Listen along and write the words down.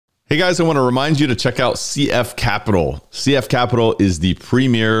Hey guys, I want to remind you to check out CF Capital. CF Capital is the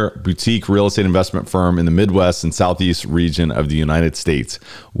premier boutique real estate investment firm in the Midwest and Southeast region of the United States.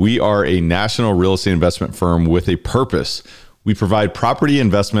 We are a national real estate investment firm with a purpose. We provide property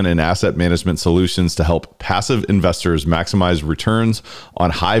investment and asset management solutions to help passive investors maximize returns on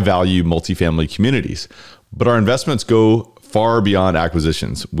high-value multifamily communities. But our investments go far beyond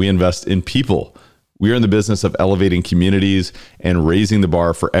acquisitions. We invest in people. We are in the business of elevating communities and raising the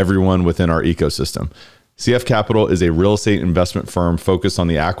bar for everyone within our ecosystem. CF Capital is a real estate investment firm focused on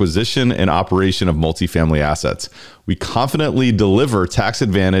the acquisition and operation of multifamily assets. We confidently deliver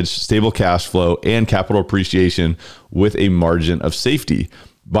tax-advantaged, stable cash flow and capital appreciation with a margin of safety.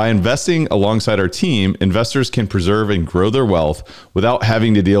 By investing alongside our team, investors can preserve and grow their wealth without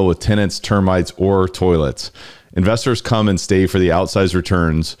having to deal with tenants, termites, or toilets. Investors come and stay for the outsized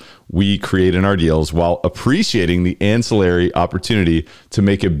returns we create in our deals while appreciating the ancillary opportunity to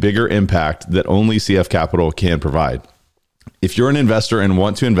make a bigger impact that only CF Capital can provide. If you're an investor and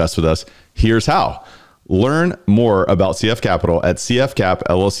want to invest with us, here's how. Learn more about CF Capital at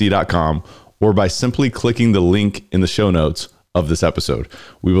cfcapllc.com or by simply clicking the link in the show notes of this episode.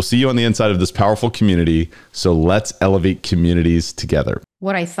 We will see you on the inside of this powerful community, so let's elevate communities together.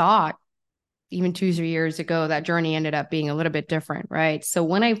 What I thought even 2-3 years ago, that journey ended up being a little bit different, right? So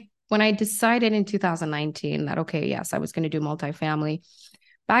when I decided in 2019 that, okay, yes, I was going to do multifamily,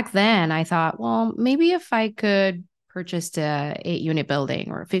 back then I thought, well, maybe if I could purchase a 8-unit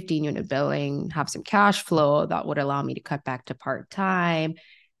building or a 15-unit building, have some cash flow, that would allow me to cut back to part-time.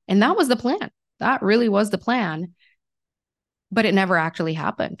 And that was the plan. That really was the plan. But it never actually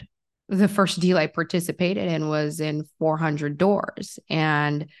happened. The first deal I participated in was in 400 doors.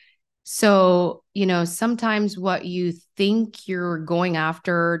 And so, sometimes what you think you're going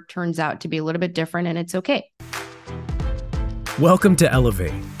after turns out to be a little bit different, and it's okay. Welcome to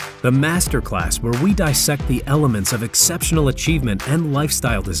Elevate, the masterclass where we dissect the elements of exceptional achievement and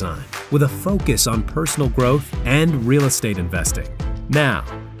lifestyle design with a focus on personal growth and real estate investing. Now,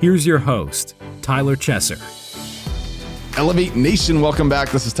 here's your host, Tyler Chesser. Elevate Nation, welcome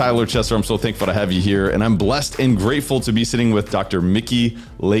back. This is Tyler Chesser. I'm so thankful to have you here, and I'm blessed and grateful to be sitting with Dr. Mikki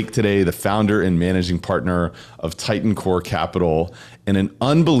Lake today, the founder and managing partner of Titan Core Capital, and an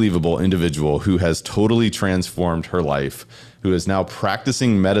unbelievable individual who has totally transformed her life, who is now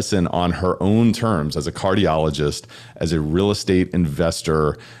practicing medicine on her own terms as a cardiologist, as a real estate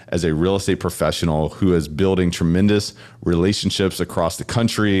investor, as a real estate professional who is building tremendous relationships across the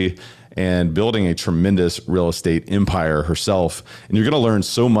country and building a tremendous real estate empire herself. And you're going to learn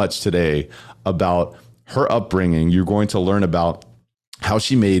so much today about her upbringing. You're going to learn about how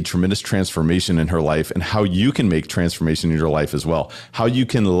she made tremendous transformation in her life and how you can make transformation in your life as well. How you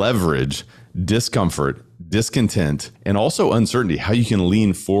can leverage discomfort, discontent, and also uncertainty, how you can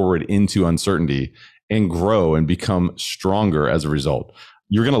lean forward into uncertainty and grow and become stronger as a result.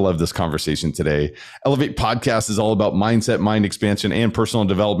 You're going to love this conversation today. Elevate Podcast is all about mindset, mind expansion, and personal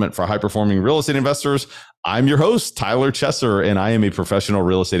development for high-performing real estate investors. I'm your host, Tyler Chesser, and I am a professional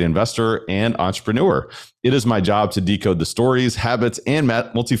real estate investor and entrepreneur. It is my job to decode the stories, habits, and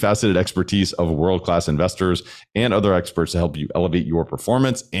multifaceted expertise of world-class investors and other experts to help you elevate your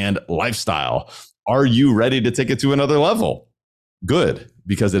performance and lifestyle. Are you ready to take it to another level? Good,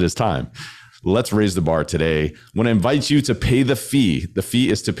 because it is time. Let's raise the bar today. I want to invite you to pay the fee. The fee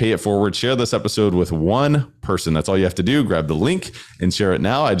is to pay it forward. Share this episode with one person. That's all you have to do. Grab the link and share it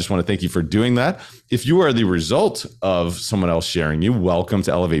now. I just want to thank you for doing that. If you are the result of someone else sharing you, welcome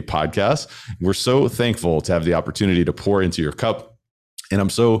to Elevate Podcast. We're so thankful to have the opportunity to pour into your cup. And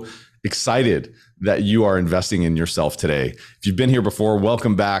I'm so excited that you are investing in yourself today. If you've been here before,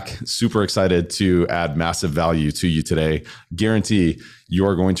 welcome back. Super excited to add massive value to you today. Guarantee you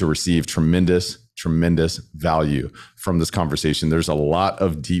are going to receive tremendous value from this conversation. There's a lot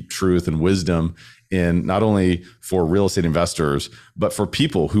of deep truth and wisdom in not only for real estate investors, but for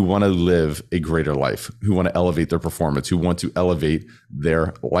people who want to live a greater life, who want to elevate their performance, who want to elevate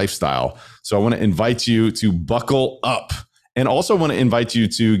their lifestyle. So I want to invite you to buckle up. And also want to invite you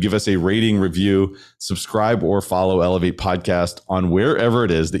to give us a rating, review, subscribe, or follow Elevate Podcast on wherever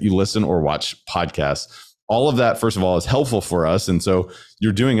it is that you listen or watch podcasts. All of that, first of all, is helpful for us. And so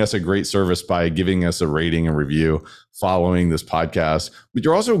you're doing us a great service by giving us a rating and review following this podcast. But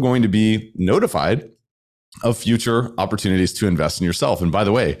you're also going to be notified of future opportunities to invest in yourself. And by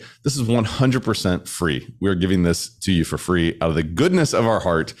the way, this is 100% free. We're giving this to you for free out of the goodness of our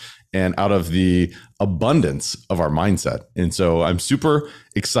heart and out of the abundance of our mindset. And so I'm super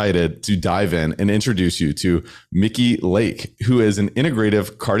excited to dive in and introduce you to Mikki Lake, who is an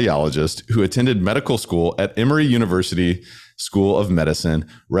integrative cardiologist who attended medical school at Emory University, School of Medicine,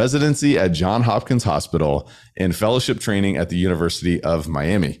 residency at Johns Hopkins Hospital, and fellowship training at the University of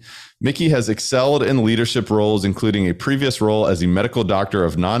Miami. Mikki has excelled in leadership roles, including a previous role as a medical doctor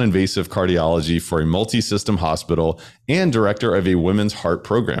of non-invasive cardiology for a multi-system hospital and director of a women's heart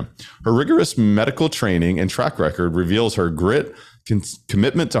program. Her rigorous medical training and track record reveals her grit,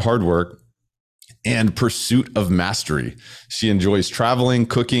 commitment to hard work, and pursuit of mastery. She enjoys traveling,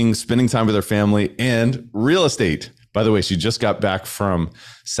 cooking, spending time with her family, and real estate. By the way, she just got back from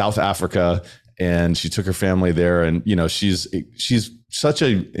South Africa and she took her family there. And, she's such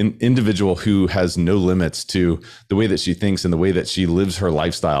an individual who has no limits to the way that she thinks and the way that she lives her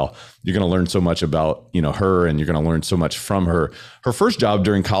lifestyle. You're going to learn so much about, her, and you're going to learn so much from her. Her first job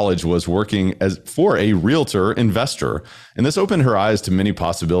during college was working for a realtor investor, and this opened her eyes to many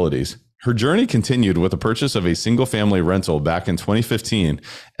possibilities. Her journey continued with the purchase of a single-family rental back in 2015,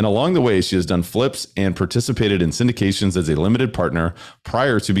 and along the way, she has done flips and participated in syndications as a limited partner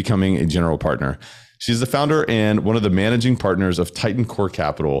prior to becoming a general partner. She's the founder and one of the managing partners of Titan Core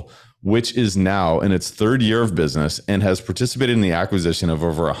Capital, which is now in its third year of business and has participated in the acquisition of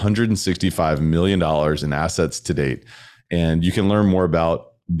over $165 million in assets to date. And you can learn more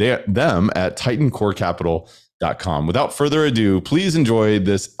about them at titancorecapital.com. Without further ado, please enjoy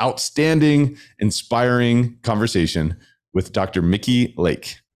this outstanding, inspiring conversation with Dr. Mikki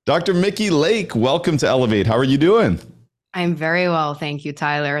Lake. Dr. Mikki Lake, welcome to Elevate. How are you doing? I'm very well. Thank you,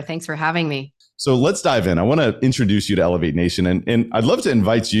 Tyler. Thanks for having me. So let's dive in. I want to introduce you to Elevate Nation, and I'd love to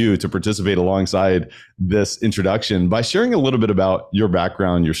invite you to participate alongside this introduction by sharing a little bit about your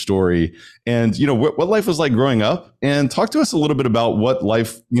background, your story, and what life was like growing up, and talk to us a little bit about what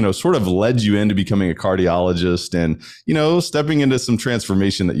life sort of led you into becoming a cardiologist and stepping into some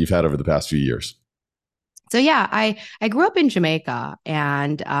transformation that you've had over the past few years. So yeah, I grew up in Jamaica,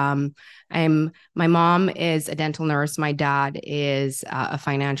 and my mom is a dental nurse. My dad is a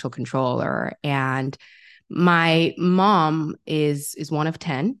financial controller, and my mom is one of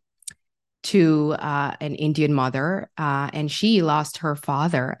 10 to an Indian mother, and she lost her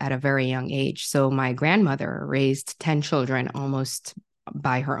father at a very young age. So my grandmother raised 10 children almost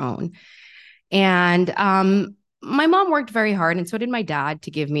by her own, and my mom worked very hard, and so did my dad, to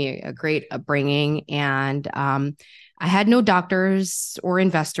give me a great upbringing. And I had no doctors or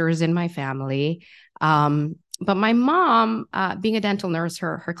investors in my family. But my mom, being a dental nurse,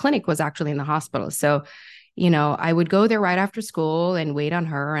 her clinic was actually in the hospital. So, I would go there right after school and wait on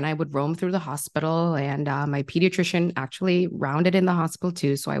her, and I would roam through the hospital. And my pediatrician actually rounded in the hospital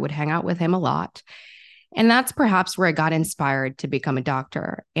too. So I would hang out with him a lot. And that's perhaps where I got inspired to become a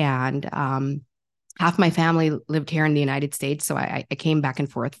doctor. And half my family lived here in the United States, so I came back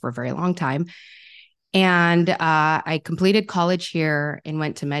and forth for a very long time. And I completed college here and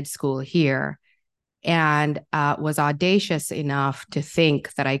went to med school here, and was audacious enough to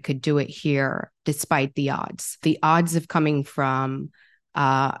think that I could do it here despite the odds of coming from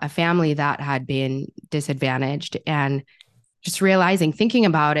a family that had been disadvantaged, and just thinking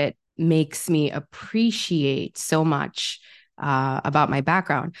about it makes me appreciate so much about my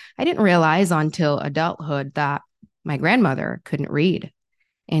background. I didn't realize until adulthood that my grandmother couldn't read.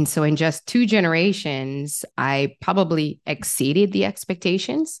 And so in just 2 generations, I probably exceeded the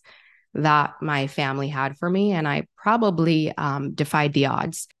expectations that my family had for me. And I probably defied the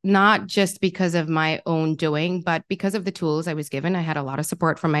odds, not just because of my own doing, but because of the tools I was given. I had a lot of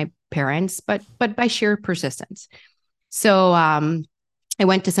support from my parents, but by sheer persistence. So I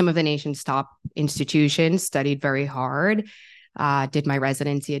went to some of the nation's top institutions, studied very hard, did my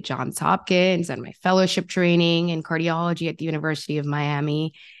residency at Johns Hopkins and my fellowship training in cardiology at the University of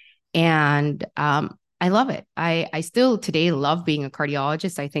Miami. And I love it. I still today love being a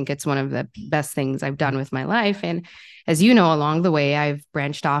cardiologist. I think it's one of the best things I've done with my life. And as you know, along the way, I've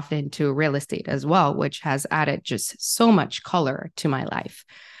branched off into real estate as well, which has added just so much color to my life.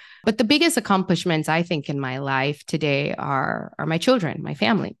 But the biggest accomplishments, I think, in my life today are my children, my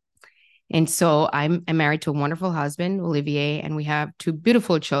family. And so I'm married to a wonderful husband, Olivier, and we have 2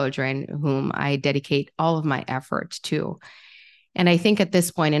 beautiful children whom I dedicate all of my efforts to. And I think at this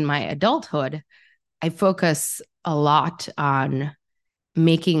point in my adulthood, I focus a lot on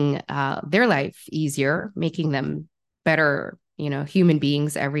making their life easier, making them better, human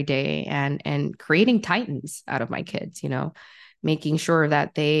beings every day, and creating titans out of my kids, making sure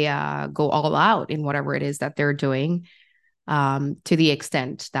that they go all out in whatever it is that they're doing, to the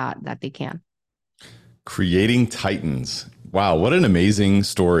extent that they can. Creating titans. Wow, what an amazing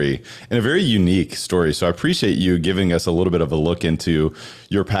story and a very unique story. So I appreciate you giving us a little bit of a look into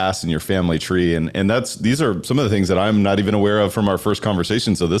your past and your family tree. And these are some of the things that I'm not even aware of from our first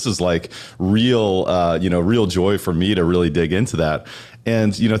conversation. So this is like real, real joy for me to really dig into that.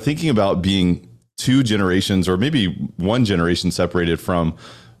 And, thinking about being two generations or maybe one generation separated from,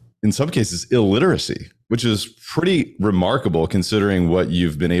 in some cases, illiteracy, which is pretty remarkable considering what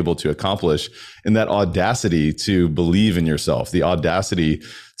you've been able to accomplish, and that audacity to believe in yourself, the audacity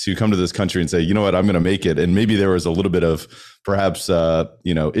to come to this country and say, you know what, I'm going to make it. And maybe there was a little bit of perhaps,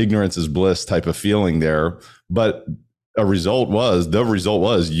 ignorance is bliss type of feeling there, but the result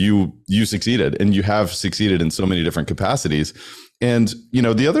was you succeeded, and you have succeeded in so many different capacities. And,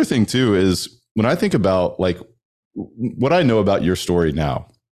 the other thing too, is when I think about like what I know about your story now,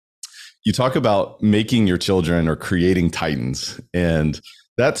 you talk about making your children or creating titans. And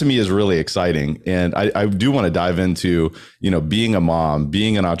that to me is really exciting. And I do want to dive into, being a mom,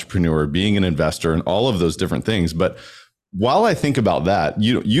 being an entrepreneur, being an investor, and all of those different things. But while I think about that,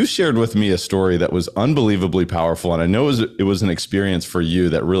 you shared with me a story that was unbelievably powerful. And I know it was an experience for you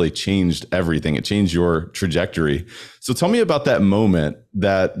that really changed everything. It changed your trajectory. So tell me about that moment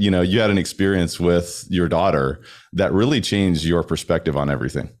that, you had an experience with your daughter that really changed your perspective on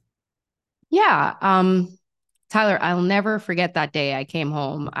everything. Yeah. Tyler, I'll never forget that day I came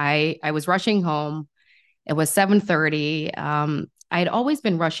home. I was rushing home. It was 7:30. I'd always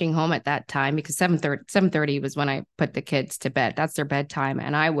been rushing home at that time because 7:30 was when I put the kids to bed. That's their bedtime.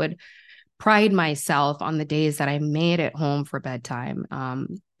 And I would pride myself on the days that I made it home for bedtime.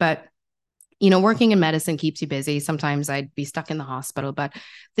 But working in medicine keeps you busy. Sometimes I'd be stuck in the hospital, but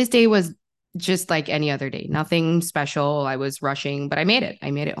this day was just like any other day, nothing special. I was rushing, but I made it.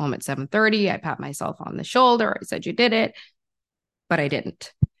 I made it home at 7:30. I pat myself on the shoulder. I said, you did it, but I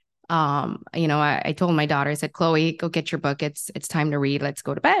didn't. I told my daughter, I said, Chloe, go get your book. It's time to read. Let's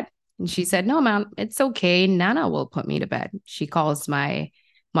go to bed. And she said, no, mom, it's okay. Nana will put me to bed. She calls my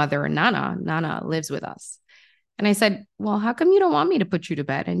mother Nana. Nana lives with us. And I said, well, how come you don't want me to put you to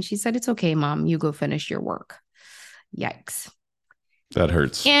bed? And she said, it's okay, mom, you go finish your work. Yikes. That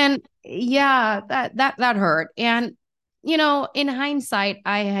hurts. And yeah, that hurt. And, in hindsight,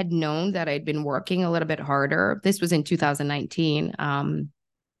 I had known that I'd been working a little bit harder. This was in 2019.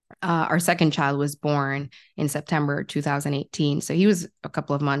 Our second child was born in September 2018. So he was a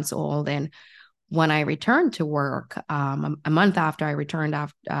couple of months old. And when I returned to work, a month after I returned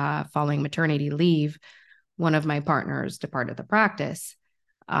following maternity leave, one of my partners departed the practice,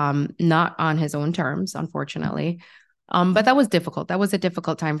 not on his own terms, unfortunately. But that was difficult. That was a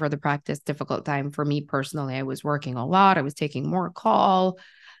difficult time for the practice, difficult time for me personally. I was working a lot. I was taking more call.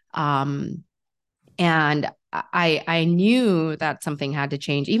 And I knew that something had to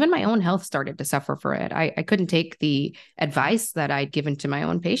change. Even my own health started to suffer for it. I couldn't take the advice that I'd given to my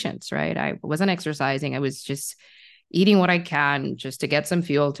own patients, right? I wasn't exercising. I was just eating what I can just to get some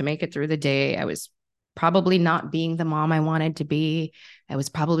fuel to make it through the day. I was probably not being the mom I wanted to be. I was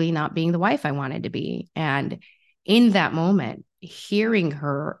probably not being the wife I wanted to be. And in that moment, hearing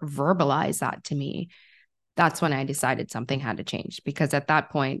her verbalize that to me, that's when I decided something had to change. Because at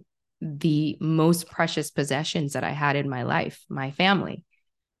that point, the most precious possessions that I had in my life, my family,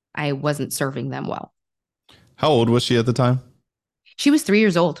 I wasn't serving them well. How old was she at the time? She was 3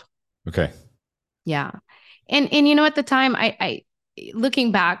 years old. Okay. Yeah. And at the time, I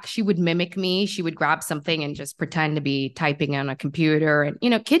looking back, she would mimic me. She would grab something and just pretend to be typing on a computer.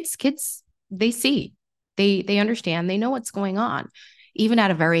 And, kids, they see. They understand, they know what's going on, even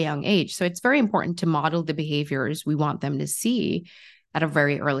at a very young age. So it's very important to model the behaviors we want them to see at a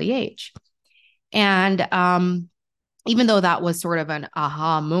very early age. And even though that was sort of an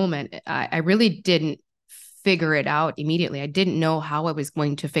aha moment, I really didn't figure it out immediately. I didn't know how I was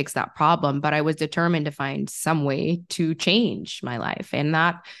going to fix that problem, but I was determined to find some way to change my life. And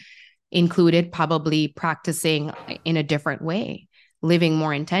that included probably practicing in a different way, living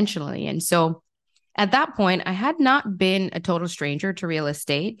more intentionally. And so at that point, I had not been a total stranger to real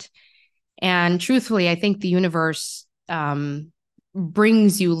estate. And truthfully, I think the universe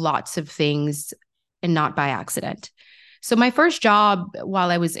brings you lots of things and not by accident. So my first job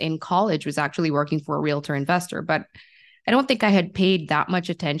while I was in college was actually working for a realtor investor, but I don't think I had paid that much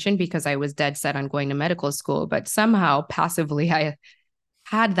attention because I was dead set on going to medical school, but somehow passively I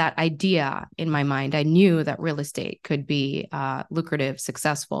had that idea in my mind. I knew that real estate could be lucrative,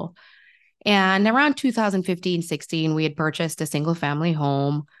 successful. And around 2015, 16, we had purchased a single family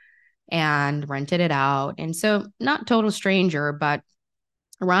home and rented it out. And so not total stranger, but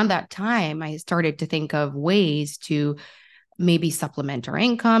around that time, I started to think of ways to maybe supplement our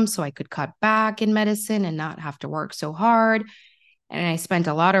income so I could cut back in medicine and not have to work so hard. And I spent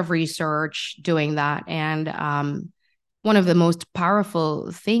a lot of research doing that. And one of the most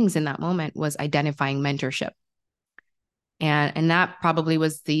powerful things in that moment was identifying mentorship. And that probably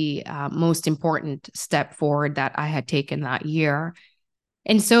was the most important step forward that I had taken that year.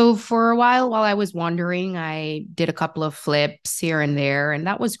 And so for a while I was wandering, I did a couple of flips here and there, and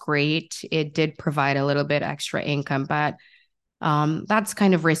that was great. It did provide a little bit extra income, but that's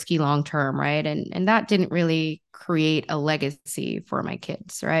kind of risky long term, right? And that didn't really create a legacy for my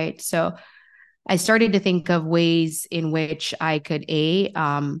kids, right? So I started to think of ways in which I could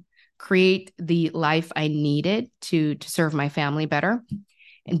create the life I needed to serve my family better,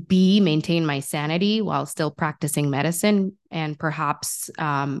 and B, maintain my sanity while still practicing medicine, and perhaps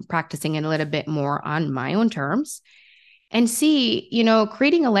practicing it a little bit more on my own terms. And C,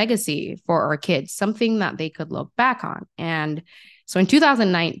 creating a legacy for our kids, something that they could look back on. And so in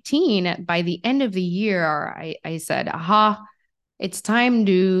 2019, by the end of the year, I said, aha, it's time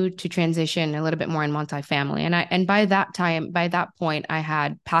to transition a little bit more in multifamily. And by that point, I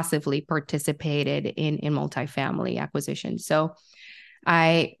had passively participated in multifamily acquisition. So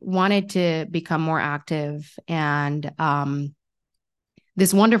I wanted to become more active. And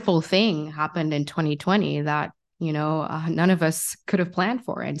this wonderful thing happened in 2020 that, none of us could have planned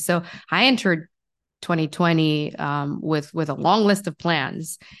for. And so I entered 2020 with a long list of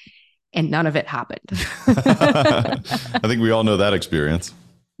plans, and none of it happened. I think we all know that experience.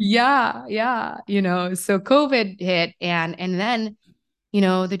 Yeah. So COVID hit, and then,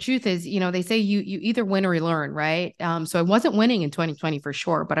 the truth is, they say you either win or you learn, right? So I wasn't winning in 2020 for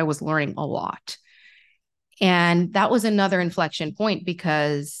sure, but I was learning a lot. And that was another inflection point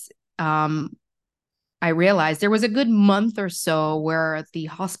because I realized there was a good month or so where the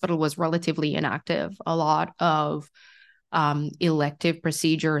hospital was relatively inactive. A lot of elective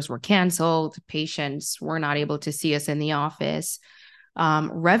procedures were canceled. Patients were not able to see us in the office.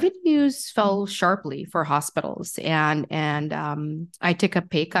 Revenues fell sharply for hospitals, and I took a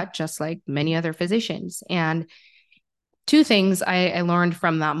pay cut just like many other physicians. And two things I learned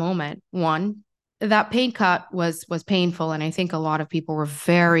from that moment. One, that pay cut was painful, and I think a lot of people were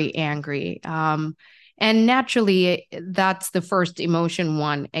very angry. And naturally, that's the first emotion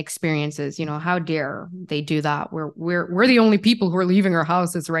one experiences. How dare they do that? We're the only people who are leaving our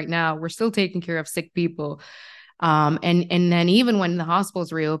houses right now. We're still taking care of sick people. And then even when the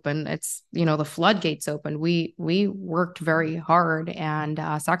hospitals reopened, it's, the floodgates opened. We worked very hard and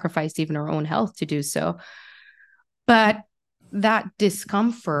sacrificed even our own health to do so. But that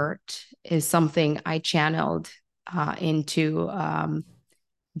discomfort is something I channeled into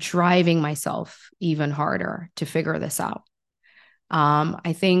driving myself even harder to figure this out.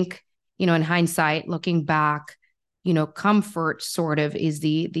 I think, in hindsight, looking back, comfort sort of is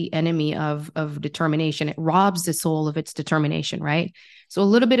the enemy of determination. It robs the soul of its determination, right? So a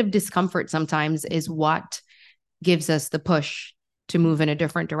little bit of discomfort sometimes is what gives us the push to move in a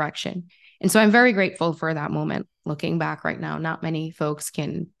different direction. And so I'm very grateful for that moment. Looking back right now, not many folks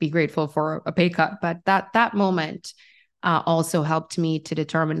can be grateful for a pay cut, but that moment also helped me to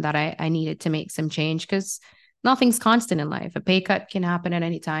determine that I needed to make some change, because nothing's constant in life. A pay cut can happen at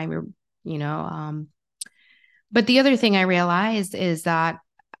any time, But the other thing I realized is that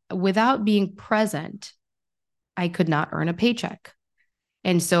without being present, I could not earn a paycheck.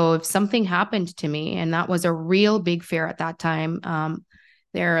 And so if something happened to me, and that was a real big fear at that time,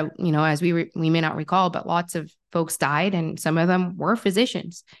 there, as we may not recall, but lots of folks died, and some of them were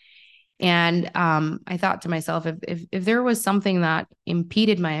physicians. And I thought to myself, if there was something that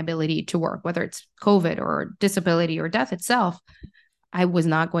impeded my ability to work, whether it's COVID or disability or death itself, I was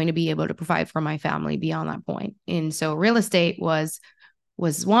not going to be able to provide for my family beyond that point. And so real estate was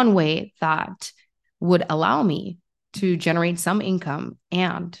one way that would allow me to generate some income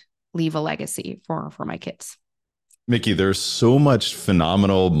and leave a legacy for my kids. Mikki, there's so much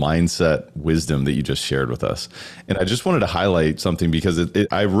phenomenal mindset wisdom that you just shared with us. And I just wanted to highlight something, because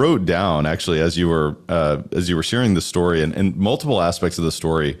I wrote down, actually, as you were sharing the story, and multiple aspects of the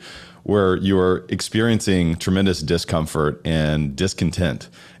story where you are experiencing tremendous discomfort and discontent.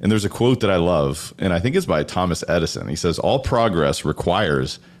 And there's a quote that I love, and I think it's by Thomas Edison. He says, all progress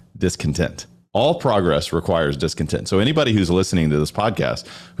requires discontent. All progress requires discontent. So anybody who's listening to this podcast,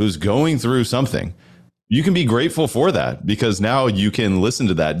 who's going through something, you can be grateful for that, because now you can listen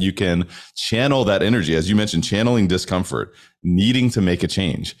to that. You can channel that energy, as you mentioned, channeling discomfort, needing to make a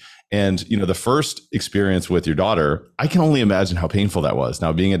change. And, the first experience with your daughter, I can only imagine how painful that was.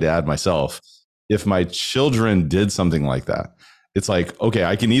 Now, being a dad myself, if my children did something like that, it's like, okay,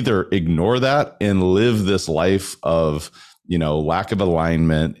 I can either ignore that and live this life of, lack of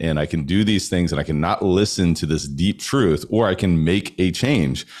alignment, and I can do these things and I can not listen to this deep truth, or I can make a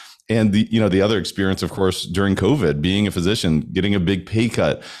change. And the other experience, of course, during COVID, being a physician, getting a big pay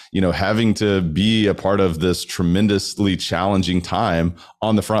cut, having to be a part of this tremendously challenging time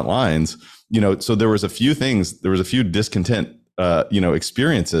on the front lines, so there was a few discontent,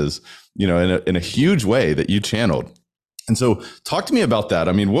 experiences, in a huge way that you channeled. And so talk to me about that.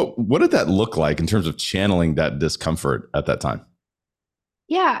 I mean, what did that look like in terms of channeling that discomfort at that time?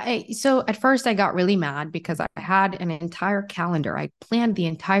 Yeah. So at first I got really mad because I had an entire calendar. I planned the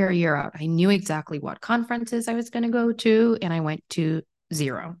entire year out. I knew exactly what conferences I was going to go to, and I went to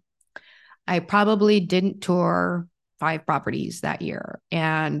 0. I probably didn't tour 5 properties that year.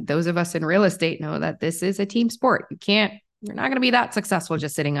 And those of us in real estate know that this is a team sport. You're not going to be that successful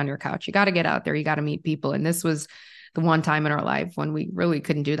just sitting on your couch. You got to get out there. You got to meet people. And this was the one time in our life when we really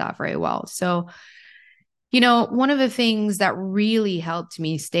couldn't do that very well. So one of the things that really helped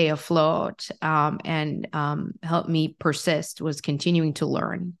me stay afloat and helped me persist was continuing to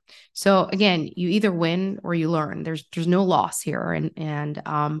learn. So again, you either win or you learn. There's no loss here.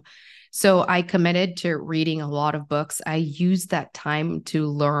 And so I committed to reading a lot of books. I used that time to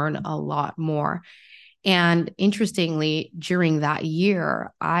learn a lot more. And interestingly, during that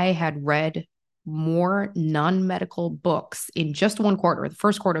year, I had read more non-medical books in just one quarter, the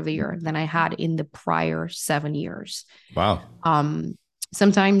first quarter of the year, than I had in the prior 7 years. Wow.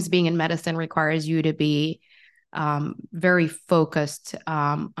 Sometimes being in medicine requires you to be very focused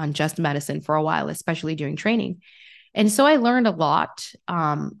on just medicine for a while, especially during training. And so I learned a lot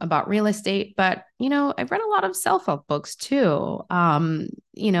about real estate, but, I've read a lot of self-help books too, a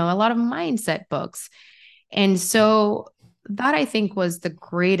lot of mindset books. And so that, I think, was the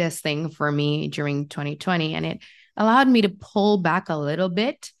greatest thing for me during 2020. And it allowed me to pull back a little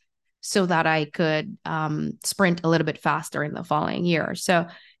bit so that I could sprint a little bit faster in the following year. So,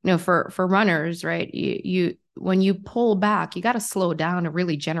 for runners, right, you when you pull back, you got to slow down to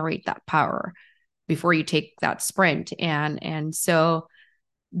really generate that power before you take that sprint. And so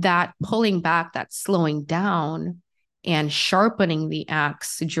that pulling back, that slowing down and sharpening the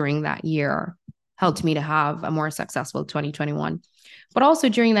axe during that year helped me to have a more successful 2021. But also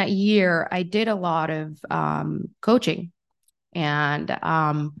during that year, I did a lot of coaching, and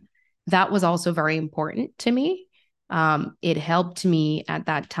that was also very important to me. It helped me at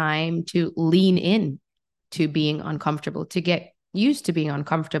that time to lean in to being uncomfortable, to get used to being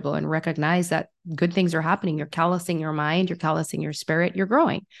uncomfortable and recognize that good things are happening. You're callousing your mind, you're callousing your spirit, you're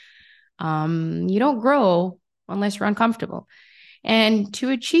growing. You don't grow unless you're uncomfortable. And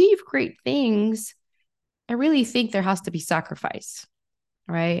to achieve great things, I really think there has to be sacrifice,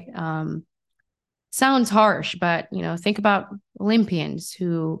 right? Sounds harsh, but, think about Olympians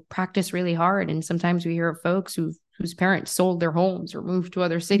who practice really hard. And sometimes we hear of folks whose parents sold their homes or moved to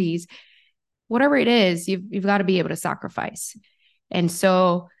other cities. Whatever it is, you've got to be able to sacrifice. And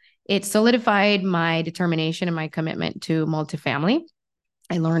so it solidified my determination and my commitment to multifamily.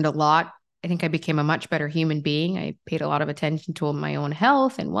 I learned a lot. I think I became a much better human being. I paid a lot of attention to my own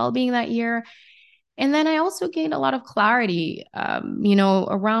health and well-being that year. And then I also gained a lot of clarity,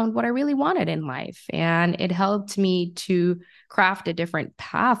 around what I really wanted in life. And it helped me to craft a different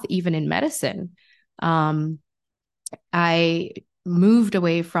path, even in medicine. I moved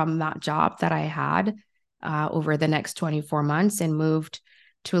away from that job that I had over the next 24 months and moved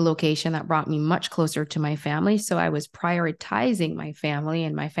to a location that brought me much closer to my family. So I was prioritizing my family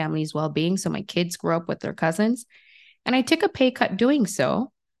and my family's well-being. So my kids grew up with their cousins, and I took a pay cut doing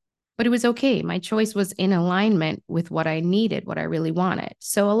so, but it was okay. My choice was in alignment with what I needed, what I really wanted.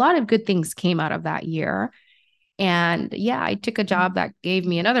 So a lot of good things came out of that year. And yeah, I took a job that gave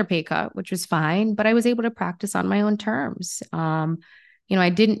me another pay cut, which was fine, but I was able to practice on my own terms. I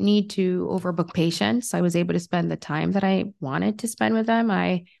didn't need to overbook patients. I was able to spend the time that I wanted to spend with them.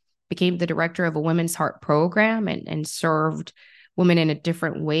 I became the director of a women's heart program and served women in a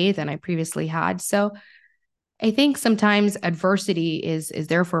different way than I previously had. So I think sometimes adversity is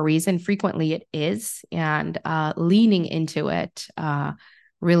there for a reason. Frequently it is. And leaning into it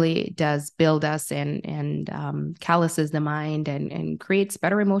really does build us and calluses the mind and creates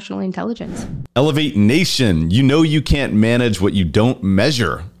better emotional intelligence. Elevate Nation, you can't manage what you don't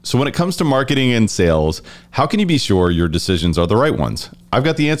measure. So when it comes to marketing and sales, how can you be sure your decisions are the right ones? I've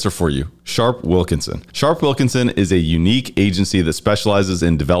got the answer for you. Sharp Wilkinson. Sharp Wilkinson is a unique agency that specializes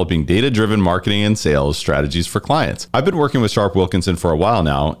in developing data-driven marketing and sales strategies for clients. I've been working with Sharp Wilkinson for a while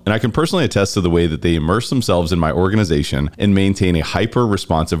now, and I can personally attest to the way that they immerse themselves in my organization and maintain a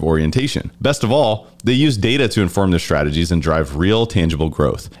hyper-responsive orientation. Best of all, they use data to inform their strategies and drive real, tangible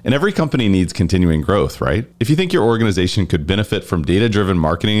growth. And every company needs continuing growth, right? If you think your organization could benefit from data-driven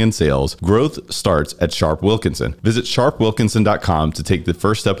marketing and sales, growth starts at Sharp Wilkinson. Visit sharpwilkinson.com to take the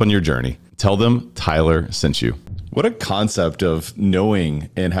first step on your journey. Tell them Tyler sent you. What a concept of knowing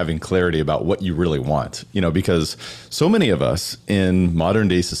and having clarity about what you really want, because so many of us in modern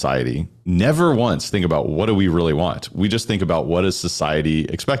day society never once think about what do we really want. We just think about what does society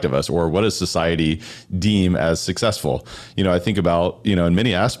expect of us or what does society deem as successful. I think about, in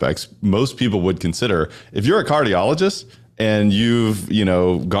many aspects, most people would consider if you're a cardiologist and you've,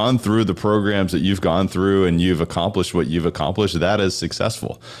 gone through the programs that you've gone through and you've accomplished what you've accomplished, that is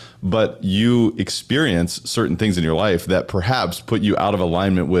successful. But you experience certain things in your life that perhaps put you out of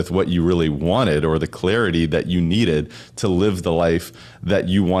alignment with what you really wanted or the clarity that you needed to live the life that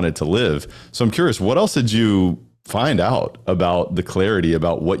you wanted to live. So I'm curious, what else did you find out about the clarity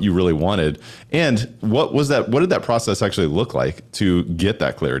about what you really wanted? And what did that process actually look like to get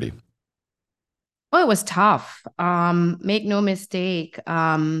that clarity? Well, it was tough. Make no mistake.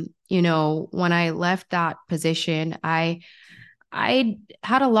 When I left that position, I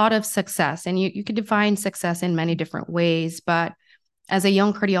had a lot of success, and you could define success in many different ways. But as a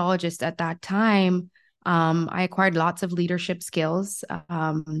young cardiologist at that time, I acquired lots of leadership skills.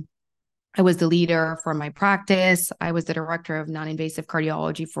 I was the leader for my practice. I was the director of non-invasive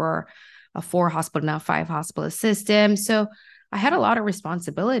cardiology for a 4-hospital, now 5-hospital system. So I had a lot of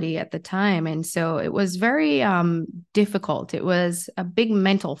responsibility at the time. And so it was very difficult. It was a big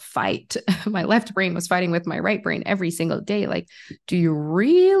mental fight. My left brain was fighting with my right brain every single day. Like, do you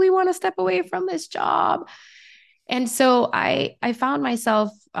really want to step away from this job? And so I found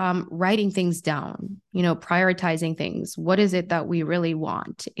myself writing things down, prioritizing things. What is it that we really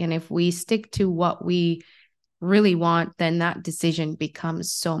want? And if we stick to what we really want, then that decision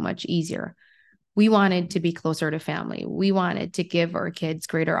becomes so much easier. We wanted to be closer to family. We wanted to give our kids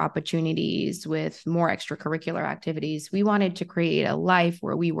greater opportunities with more extracurricular activities. We wanted to create a life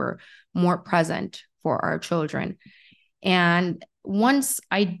where we were more present for our children. And once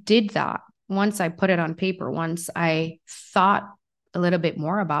I did that, once I put it on paper, once I thought a little bit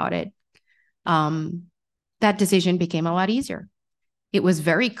more about it, that decision became a lot easier. It was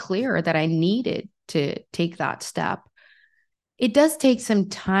very clear that I needed to take that step. It does take some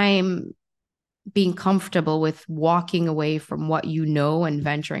time being comfortable with walking away from what you know and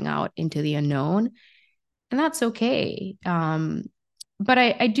venturing out into the unknown. And that's okay. But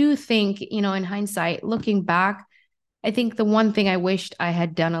I do think, in hindsight, looking back, I think the one thing I wished I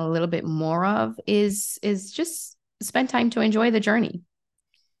had done a little bit more of is just spend time to enjoy the journey.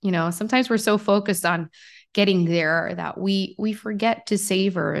 Sometimes we're so focused on getting there that we forget to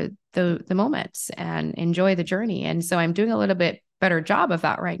savor the moments and enjoy the journey. And so I'm doing a little bit better job of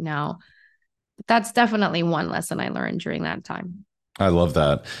that right now. That's definitely one lesson I learned during that time. I love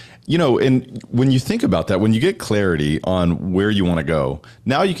that. And when you think about that, when you get clarity on where you want to go,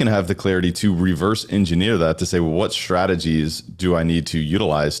 now you can have the clarity to reverse engineer that to say, well, what strategies do I need to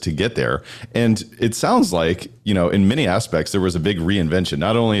utilize to get there? And it sounds like, in many aspects, there was a big reinvention,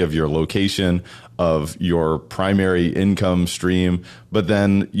 not only of your location, of your primary income stream, but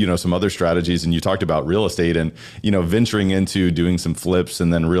then, some other strategies. And you talked about real estate and, venturing into doing some flips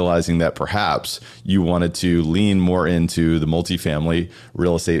and then realizing that perhaps you wanted to lean more into the multifamily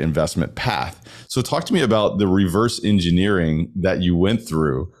real estate investment path. So talk to me about the reverse engineering that you went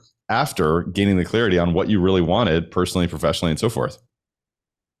through after gaining the clarity on what you really wanted personally, professionally, and so forth.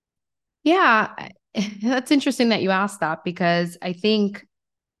 Yeah, that's interesting that you asked that, because I think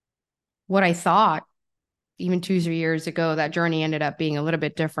what I thought even 2 years ago, that journey ended up being a little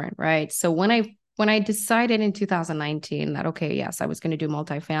bit different, right? So when I decided in 2019 that, okay, yes, I was going to do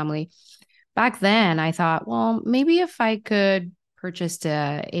multifamily, back then I thought, well, maybe if I could purchase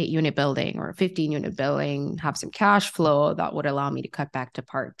a 8-unit building or a 15-unit building, have some cash flow, that would allow me to cut back to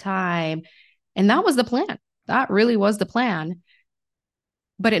part-time. And that was the plan. That really was the plan.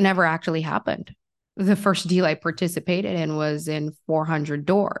 But it never actually happened. The first deal I participated in was in 400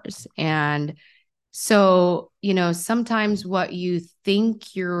 doors. And so, sometimes what you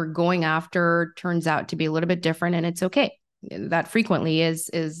think you're going after turns out to be a little bit different, and it's okay. That frequently is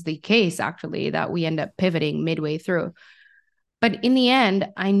the case, actually, that we end up pivoting midway through. But in the end,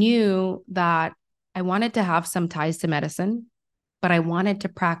 I knew that I wanted to have some ties to medicine. but I wanted to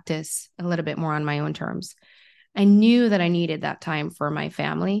practice a little bit more on my own terms. I knew that I needed that time for my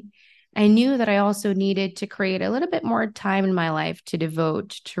family. I knew that I also needed to create a little bit more time in my life to devote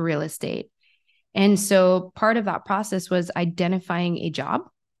to real estate. And so part of that process was identifying a job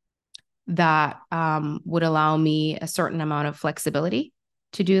that would allow me a certain amount of flexibility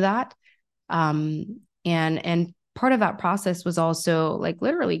to do that. And part of that process was also like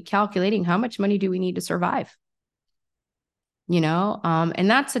literally calculating how much money do we need to survive, and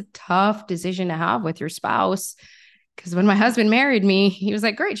that's a tough decision to have with your spouse. Because when my husband married me, he was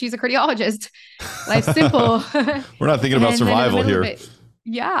like, great, she's a cardiologist. Life's simple. We're not thinking about survival here.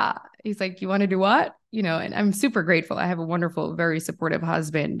 Yeah. He's like, you want to do what? And I'm super grateful. I have a wonderful, very supportive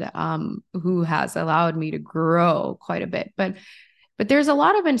husband who has allowed me to grow quite a bit. But there's a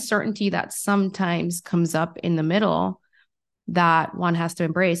lot of uncertainty that sometimes comes up in the middle that one has to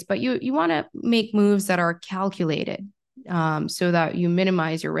embrace. But you want to make moves that are calculated so that you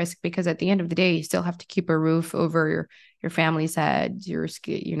minimize your risk, because at the end of the day, you still have to keep a roof over your family's heads.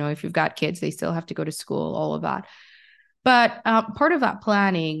 If you've got kids, they still have to go to school, all of that. But part of that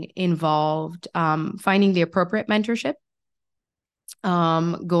planning involved finding the appropriate mentorship,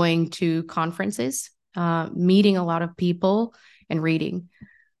 going to conferences, meeting a lot of people and reading.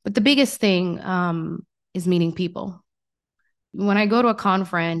 But the biggest thing is meeting people. When I go to a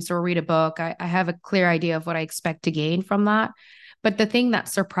conference or read a book, I have a clear idea of what I expect to gain from that. But the thing that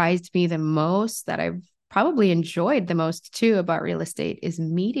surprised me the most, that I've probably enjoyed the most too about real estate, is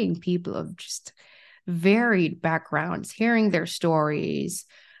meeting people of just varied backgrounds, hearing their stories,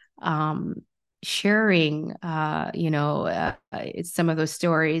 sharing, some of those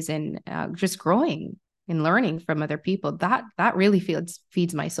stories, and just growing and learning from other people. That really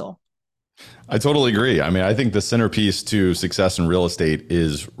feeds my soul. I totally agree. I mean, I think the centerpiece to success in real estate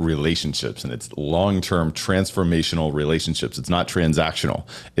is relationships, and it's long-term transformational relationships. It's not transactional.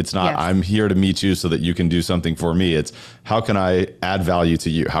 It's not, yes, I'm here to meet you so that you can do something for me. It's, how can I add value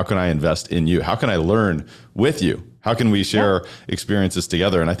to you? How can I invest in you? How can I learn with you? How can we share experiences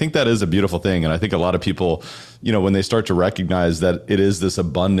together? And I think that is a beautiful thing. And I think a lot of people, when they start to recognize that it is this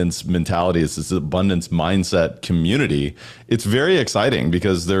abundance mentality, it's this abundance mindset community, it's very exciting,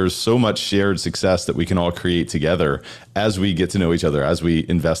 because there's so much shared success that we can all create together as we get to know each other, as we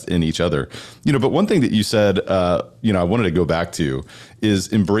invest in each other. But one thing that you said, I wanted to go back to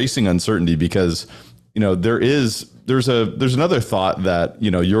is embracing uncertainty, because there's another thought that,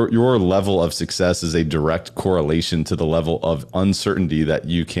 your level of success is a direct correlation to the level of uncertainty that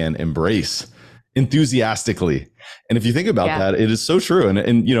you can embrace enthusiastically. And if you think about that, it is so true. And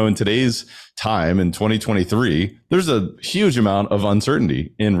in today's time, in 2023, there's a huge amount of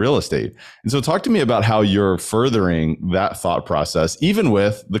uncertainty in real estate. And so talk to me about how you're furthering that thought process, even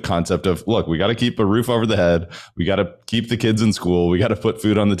with the concept of, look, we got to keep a roof over the head. We got to keep the kids in school. We got to put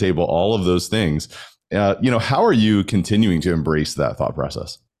food on the table, all of those things. How are you continuing to embrace that thought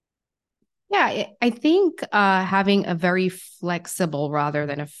process? Yeah, I think having a very flexible rather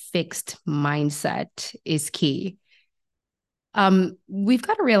than a fixed mindset is key. We've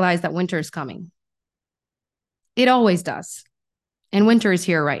got to realize that winter is coming. It always does. And winter is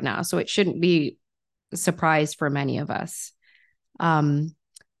here right now, so it shouldn't be a surprise for many of us.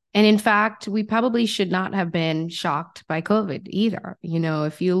 And in fact, we probably should not have been shocked by COVID either.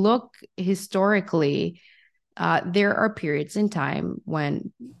 If you look historically, there are periods in time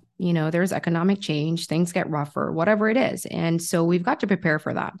when, there's economic change, things get rougher, whatever it is. And so we've got to prepare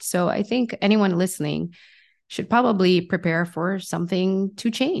for that. So I think anyone listening should probably prepare for something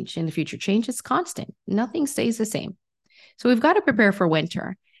to change in the future. Change is constant. Nothing stays the same. So we've got to prepare for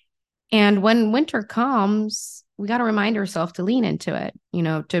winter. And when winter comes, we got to remind ourselves to lean into it.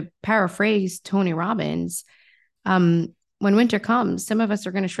 To paraphrase Tony Robbins, when winter comes, some of us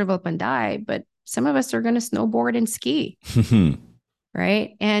are going to shrivel up and die, but some of us are going to snowboard and ski.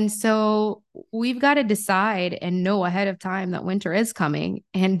 Right. And so we've got to decide and know ahead of time that winter is coming,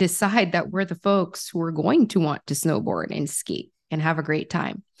 and decide that we're the folks who are going to want to snowboard and ski and have a great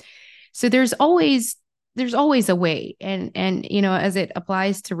time. So there's always a way. And as it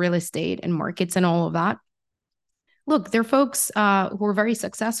applies to real estate and markets and all of that, look, there are folks who are very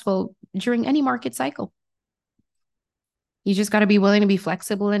successful during any market cycle. You just got to be willing to be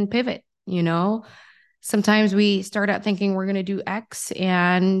flexible and pivot. Sometimes we start out thinking we're going to do X,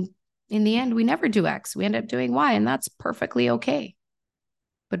 and in the end, we never do X. We end up doing Y, and that's perfectly okay.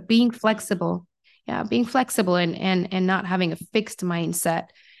 But being flexible and not having a fixed mindset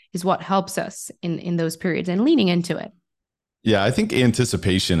is what helps us in those periods, and leaning into it. Yeah, I think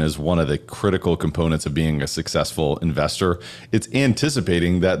anticipation is one of the critical components of being a successful investor. It's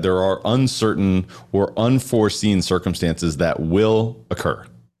anticipating that there are uncertain or unforeseen circumstances that will occur.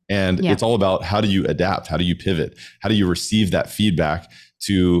 And Yeah. it's all about, how do you adapt? How do you pivot? How do you receive that feedback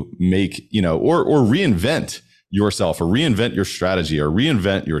to make, or reinvent yourself, or reinvent your strategy, or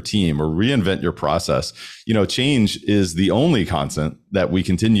reinvent your team, or reinvent your process? Change is the only constant that we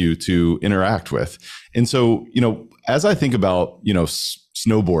continue to interact with. And so, as I think about,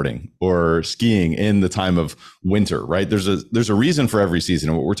 snowboarding or skiing in the time of winter, right? There's a reason for every season.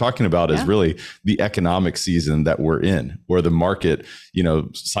 And what we're talking about is really the economic season that we're in, or the market,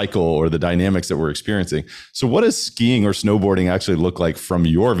 cycle, or the dynamics that we're experiencing. So what does skiing or snowboarding actually look like from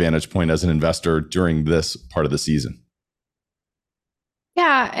your vantage point as an investor during this part of the season?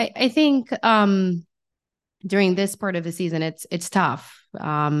 Yeah, I think during this part of the season, it's tough.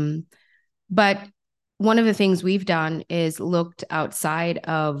 But one of the things we've done is looked outside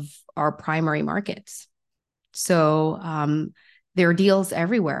of our primary markets. So there are deals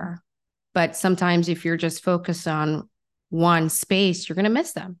everywhere, but sometimes if you're just focused on one space, you're going to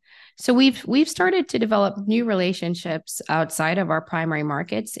miss them. So we've started to develop new relationships outside of our primary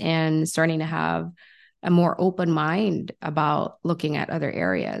markets, and starting to have a more open mind about looking at other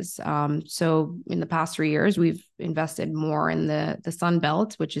areas. So in the past 3 years, we've invested more in the Sun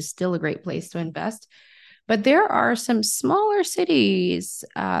Belt, which is still a great place to invest. But there are some smaller cities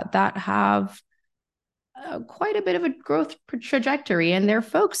that have quite a bit of a growth trajectory, and there are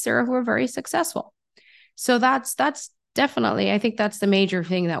folks there who are very successful. So that's definitely, I think that's the major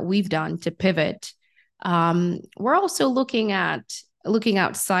thing that we've done to pivot. We're also looking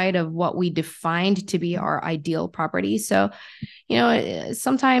outside of what we defined to be our ideal property. So,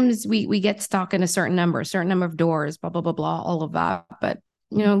 sometimes we get stuck in a certain number of doors, blah, blah, blah, blah, all of that. But,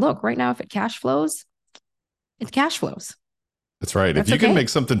 look, right now, if it cash flows, it cash flows. That's right. If you can make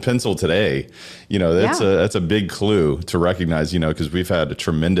something pencil today, that's a big clue to recognize, because we've had a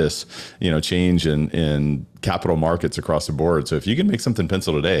tremendous, change in capital markets across the board. So if you can make something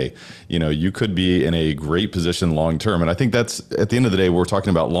pencil today, you could be in a great position long term. And I think that's, at the end of the day, we're talking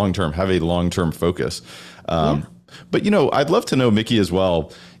about long term, have a long term focus. But, I'd love to know, Mikki, as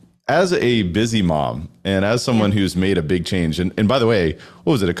well, as a busy mom and as someone who's made a big change. And by the way,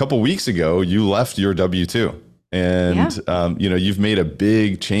 what was it? A couple of weeks ago, you left your W-2. And, you've made a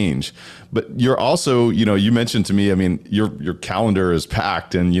big change, but you're also, you mentioned to me, I mean, your calendar is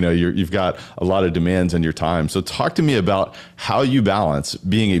packed, and, you've got a lot of demands on your time. So talk to me about how you balance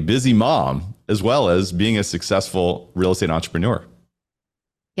being a busy mom as well as being a successful real estate entrepreneur.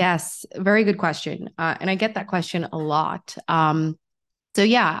 Yes, very good question. And I get that question a lot. So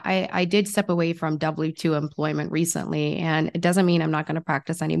yeah, I did step away from W-2 employment recently, and it doesn't mean I'm not going to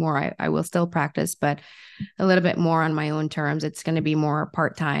practice anymore. I will still practice, but a little bit more on my own terms. It's going to be more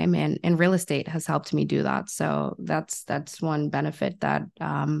part-time, and real estate has helped me do that. So that's one benefit that,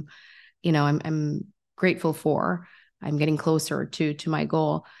 I'm grateful for. I'm getting closer to my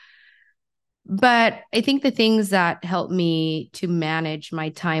goal. But I think the things that help me to manage my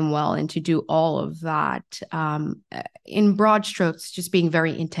time well and to do all of that, in broad strokes, just being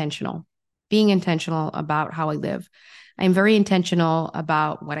intentional about how I live. I'm very intentional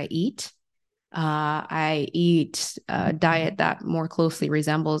about what I eat. I eat a diet that more closely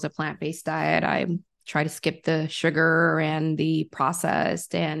resembles a plant-based diet. I try to skip the sugar and the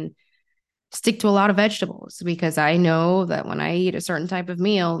processed, and stick to a lot of vegetables, because I know that when I eat a certain type of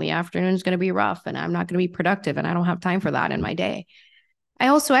meal, the afternoon is going to be rough, and I'm not going to be productive, and I don't have time for that in my day. I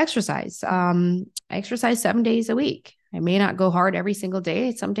also exercise. I exercise 7 days a week. I may not go hard every single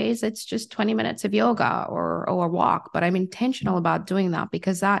day. Some days it's just 20 minutes of yoga or a walk, but I'm intentional about doing that,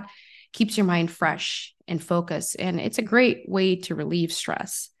 because that keeps your mind fresh and focused. And it's a great way to relieve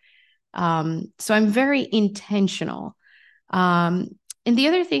stress. So I'm very intentional. And the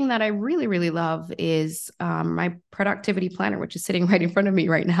other thing that I really, really love is my productivity planner, which is sitting right in front of me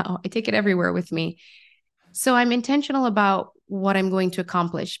right now. I take it everywhere with me. So I'm intentional about what I'm going to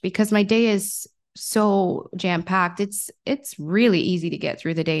accomplish, because my day is so jam-packed. It's really easy to get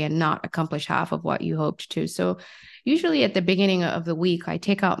through the day and not accomplish half of what you hoped to. So usually at the beginning of the week, I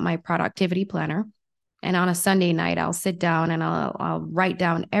take out my productivity planner, and on a Sunday night, I'll sit down and I'll write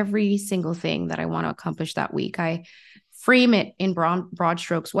down every single thing that I want to accomplish that week. I frame it in broad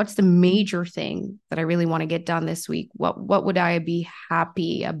strokes. What's the major thing that I really want to get done this week? What would I be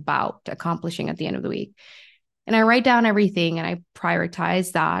happy about accomplishing at the end of the week? And I write down everything, and I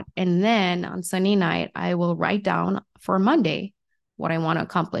prioritize that. And then on Sunday night, I will write down for Monday what I want to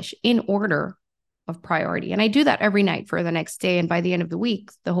accomplish in order of priority. And I do that every night for the next day. And by the end of the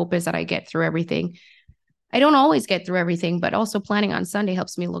week, the hope is that I get through everything. I don't always get through everything, but also planning on Sunday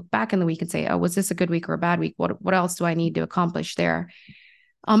helps me look back in the week and say, oh, was this a good week or a bad week? What else do I need to accomplish there?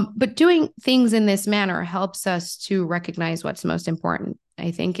 But doing things in this manner helps us to recognize what's most important.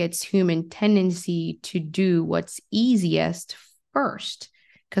 I think it's human tendency to do what's easiest first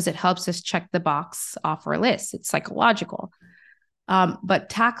because it helps us check the box off our list. It's psychological. But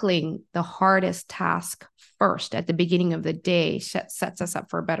tackling the hardest task first at the beginning of the day sets us up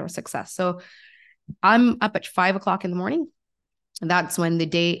for better success. So I'm up at 5 o'clock in the morning. That's when the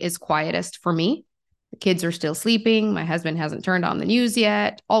day is quietest for me. The kids are still sleeping. My husband hasn't turned on the news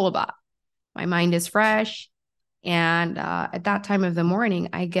yet, all of that. My mind is fresh. And at that time of the morning,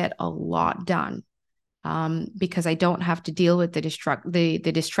 I get a lot done because I don't have to deal with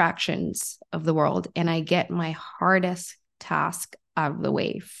the distractions of the world. And I get my hardest task out of the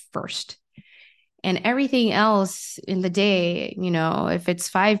way first. And everything else in the day, if it's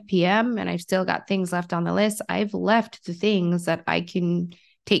 5 p.m. and I've still got things left on the list, I've left the things that I can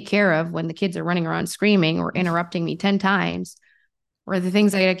take care of when the kids are running around screaming or interrupting me 10 times, or the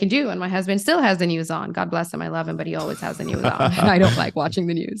things that I can do. And my husband still has the news on. God bless him. I love him, but he always has the news on. I don't like watching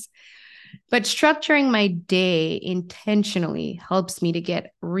the news. But structuring my day intentionally helps me to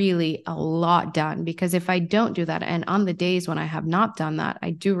get really a lot done, because if I don't do that, and on the days when I have not done that,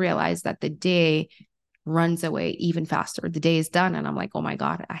 I do realize that the day runs away even faster. The day is done and I'm like, oh my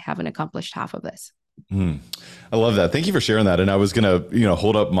God, I haven't accomplished half of this. I love that. Thank you for sharing that. And I was going to,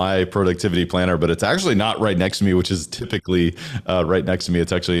 hold up my productivity planner, but it's actually not right next to me, which is typically right next to me.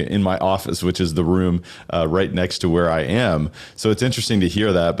 It's actually in my office, which is the room right next to where I am. So it's interesting to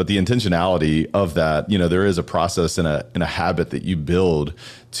hear that. But the intentionality of that, there is a process and a habit that you build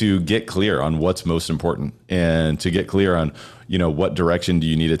to get clear on what's most important and to get clear on what direction do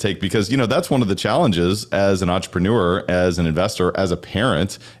you need to take? Because, that's one of the challenges as an entrepreneur, as an investor, as a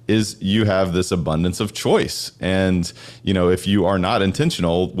parent, is you have this abundance of choice. And, if you are not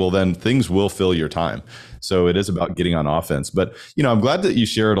intentional, well, then things will fill your time. So it is about getting on offense. But, I'm glad that you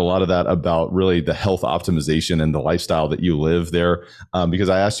shared a lot of that about really the health optimization and the lifestyle that you live there. Because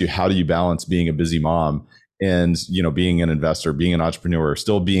I asked you, how do you balance being a busy mom and, being an investor, being an entrepreneur,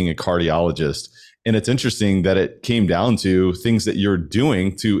 still being a cardiologist? And it's interesting that it came down to things that you're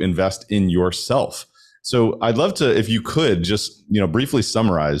doing to invest in yourself. So I'd love to, if you could just, briefly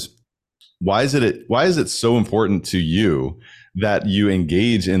summarize, why is it so important to you that you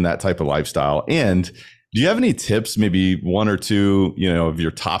engage in that type of lifestyle? And do you have any tips, maybe one or two, of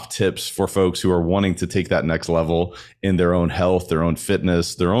your top tips for folks who are wanting to take that next level in their own health, their own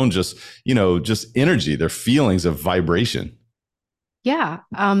fitness, their own just energy, their feelings of vibration? Yeah.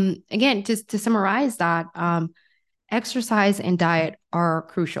 Again, just to summarize that, exercise and diet are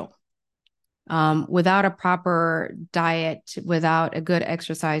crucial. Without a proper diet, without a good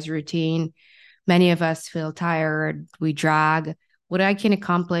exercise routine, many of us feel tired, we drag. What I can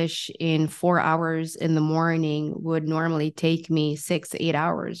accomplish in 4 hours in the morning would normally take me 6, 8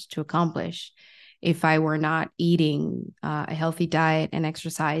 hours to accomplish if I were not eating a healthy diet and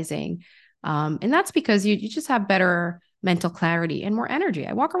exercising. And that's because you just have better mental clarity and more energy.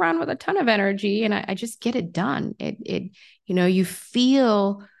 I walk around with a ton of energy and I just get it done. You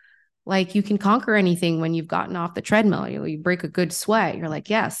feel like you can conquer anything when you've gotten off the treadmill. You break a good sweat. You're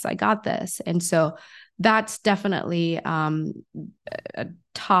like, yes, I got this. And so that's definitely a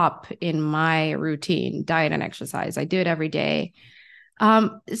top in my routine, diet and exercise. I do it every day.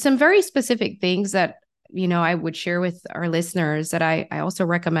 Some very specific things that I would share with our listeners that I also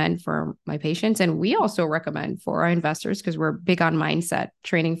recommend for my patients. And we also recommend for our investors, because we're big on mindset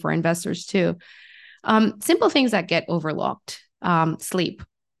training for investors too. Simple things that get overlooked. Sleep.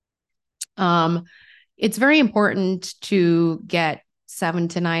 It's very important to get 7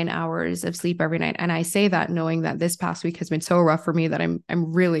 to 9 hours of sleep every night. And I say that knowing that this past week has been so rough for me that I'm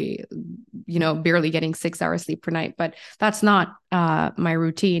really, barely getting 6 hours sleep per night, but that's not my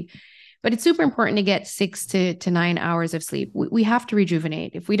routine. But it's super important to get 6 to 9 hours of sleep. We have to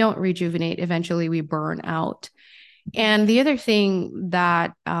rejuvenate. If we don't rejuvenate, eventually we burn out. And the other thing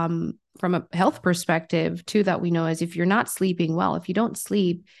that, from a health perspective too, that we know is if you're not sleeping well, if you don't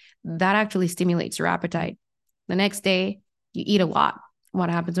sleep, that actually stimulates your appetite. The next day, you eat a lot. What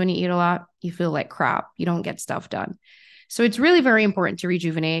happens when you eat a lot? You feel like crap. You don't get stuff done. So it's really very important to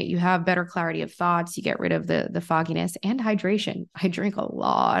rejuvenate. You have better clarity of thoughts. You get rid of the fogginess and hydration. I drink a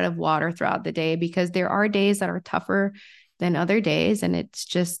lot of water throughout the day because there are days that are tougher than other days. And it's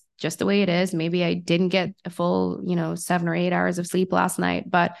just the way it is. Maybe I didn't get a full, 7 or 8 hours of sleep last night,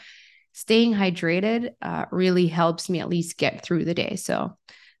 but staying hydrated really helps me at least get through the day. So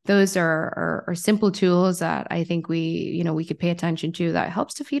those are simple tools that I think we could pay attention to that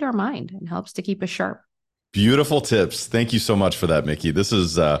helps to feed our mind and helps to keep us sharp. Beautiful tips. Thank you so much for that, Mikki. This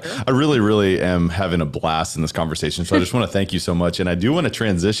is, I really, really am having a blast in this conversation. So I just want to thank you so much. And I do want to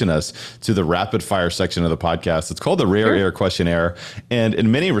transition us to the rapid fire section of the podcast. It's called the Rare Air Questionnaire. And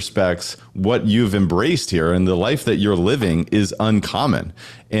in many respects, what you've embraced here and the life that you're living is uncommon.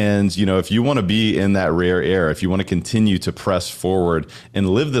 And, if you want to be in that rare air, if you want to continue to press forward and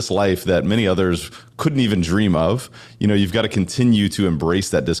live this life that many others couldn't even dream of, you've got to continue to embrace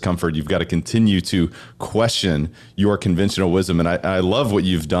that discomfort. You've got to continue to question your conventional wisdom. And I love what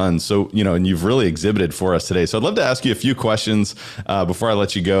you've done. So, and you've really exhibited for us today. So I'd love to ask you a few questions before I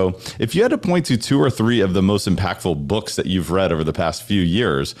let you go. If you had to point to 2 or 3 of the most impactful books that you've read over the past few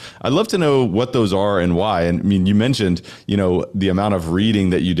years, I'd love to know what those are and why. And I mean, you mentioned, the amount of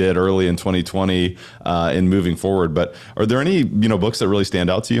reading that you did early in 2020 and moving forward, but are there any, books that really stand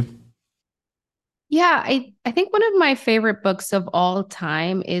out to you? Yeah, I think one of my favorite books of all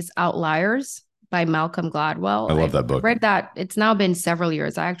time is Outliers by Malcolm Gladwell. I love that book. I read that. It's now been several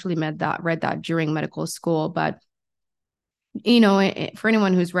years. I actually read that during medical school, but for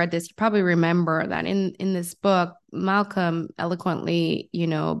anyone who's read this, you probably remember that in this book, Malcolm eloquently,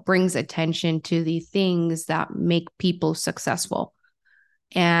 brings attention to the things that make people successful.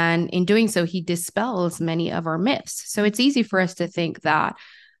 And in doing so, he dispels many of our myths. So it's easy for us to think that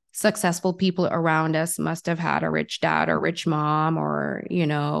successful people around us must have had a rich dad or rich mom, or,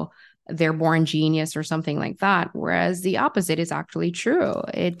 they're born genius or something like that. Whereas the opposite is actually true.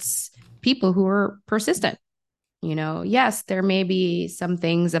 It's people who are persistent. Yes, there may be some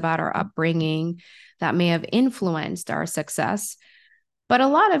things about our upbringing that may have influenced our success, but a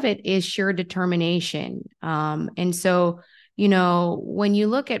lot of it is sheer determination. And so, when you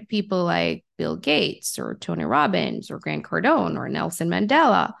look at people like Bill Gates or Tony Robbins or Grant Cardone or Nelson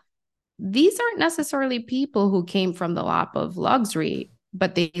Mandela, these aren't necessarily people who came from the lap of luxury,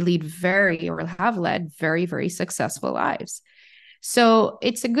 but they have led very, very successful lives. So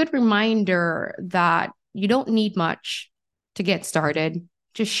it's a good reminder that you don't need much to get started.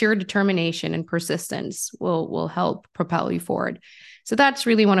 Just sheer determination and persistence will help propel you forward. So that's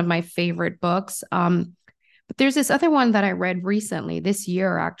really one of my favorite books. But there's this other one that I read recently, this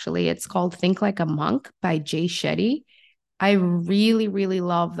year, actually. It's called Think Like a Monk by Jay Shetty. I really, really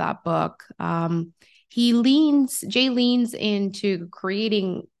love that book. Jay leans into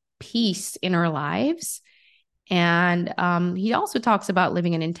creating peace in our lives. And he also talks about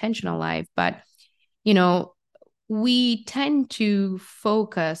living an intentional life. But, we tend to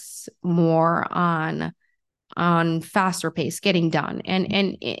focus more on faster pace, getting done.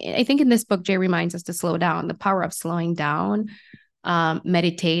 And I think in this book, Jay reminds us to slow down, the power of slowing down,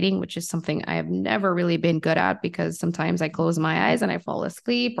 meditating, which is something I have never really been good at, because sometimes I close my eyes and I fall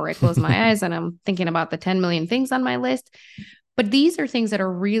asleep, or I close my eyes and I'm thinking about the 10 million things on my list. But these are things that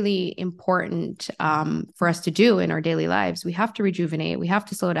are really important for us to do in our daily lives. We have to rejuvenate. We have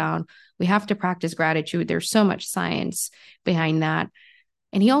to slow down. We have to practice gratitude. There's so much science behind that.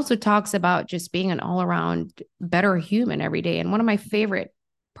 And he also talks about just being an all-around better human every day. And one of my favorite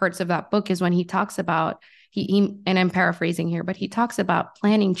parts of that book is when he talks about, and I'm paraphrasing here, but he talks about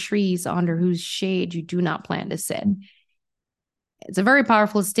planting trees under whose shade you do not plan to sit. It's a very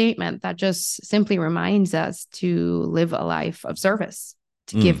powerful statement that just simply reminds us to live a life of service,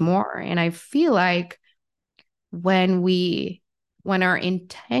 to give more. And I feel like when our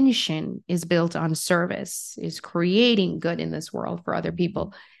intention is built on service, is creating good in this world for other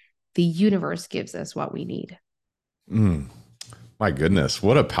people, the universe gives us what we need. My goodness,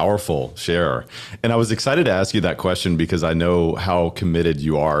 what a powerful share. And I was excited to ask you that question because I know how committed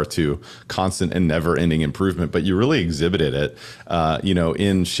you are to constant and never ending improvement, but you really exhibited it,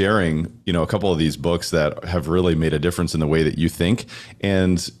 in sharing, a couple of these books that have really made a difference in the way that you think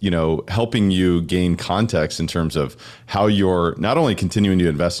and, helping you gain context in terms of how you're not only continuing to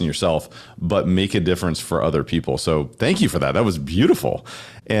invest in yourself, but make a difference for other people. So thank you for that. That was beautiful.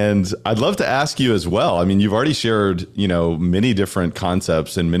 And I'd love to ask you as well. I mean, you've already shared, many different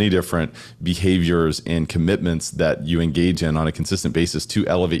concepts and many different behaviors and commitments that you engage in on a consistent basis to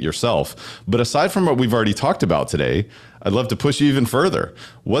elevate yourself. But aside from what we've already talked about today, I'd love to push you even further.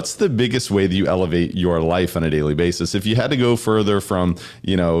 What's the biggest way that you elevate your life on a daily basis? If you had to go further from,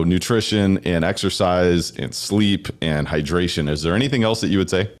 nutrition and exercise and sleep and hydration, is there anything else that you would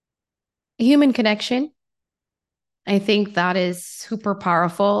say? Human connection. I think that is super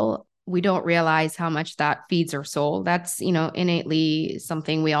powerful. We don't realize how much that feeds our soul. That's, innately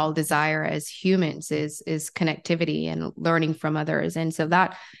something we all desire as humans is connectivity and learning from others. And so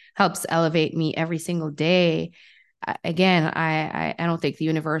that helps elevate me every single day. Again, I don't think the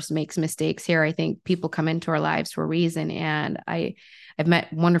universe makes mistakes here. I think people come into our lives for a reason. And I I've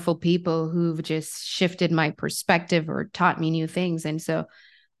met wonderful people who've just shifted my perspective or taught me new things. And so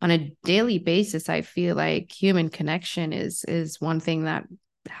on a daily basis, I feel like human connection is one thing that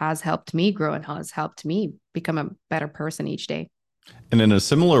has helped me grow and has helped me become a better person each day. And in a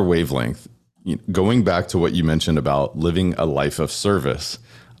similar wavelength, going back to what you mentioned about living a life of service,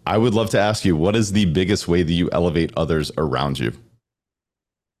 I would love to ask you, what is the biggest way that you elevate others around you?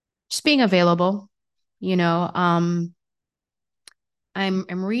 Just being available. I'm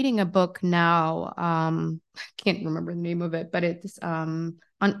reading a book now. I can't remember the name of it, but it's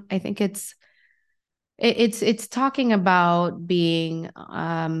I think it's talking about being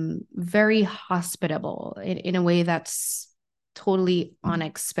very hospitable in a way that's totally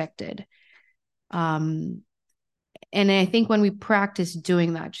unexpected. And I think when we practice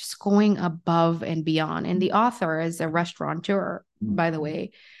doing that, just going above and beyond, and the author is a restaurateur, by the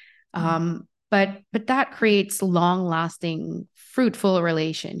way, but that creates long-lasting, fruitful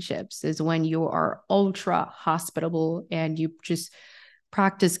relationships is when you are ultra hospitable and you just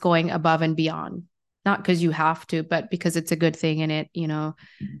practice going above and beyond, not because you have to, but because it's a good thing and it,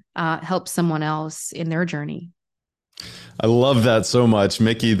 helps someone else in their journey. I love that so much,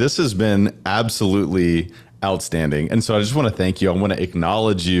 Mikki. This has been absolutely outstanding. And so I just want to thank you. I want to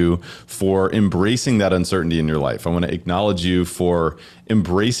acknowledge you for embracing that uncertainty in your life. I want to acknowledge you for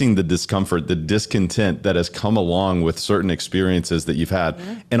embracing the discomfort, the discontent that has come along with certain experiences that you've had,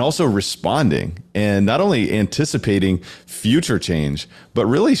 and also responding and not only anticipating future change, but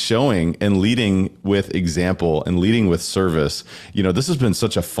really showing and leading with example and leading with service. This has been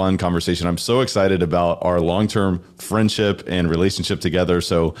such a fun conversation. I'm so excited about our long-term friendship and relationship together.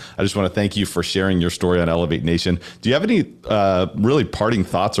 So I just want to thank you for sharing your story on Elevate Nation. Do you have any really parting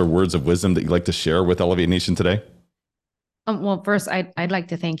thoughts or words of wisdom that you'd like to share with Elevate Nation today? Well, first, I'd like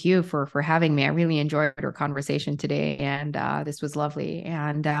to thank you for having me. I really enjoyed our conversation today, and this was lovely.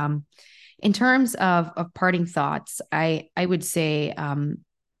 And in terms of parting thoughts, I would say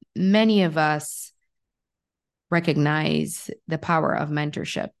many of us recognize the power of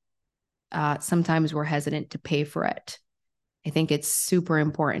mentorship. Sometimes we're hesitant to pay for it. I think it's super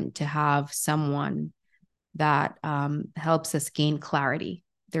important to have someone that helps us gain clarity.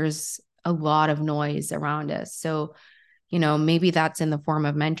 There's a lot of noise around us. So maybe that's in the form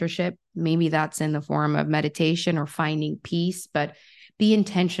of mentorship. Maybe that's in the form of meditation or finding peace, but be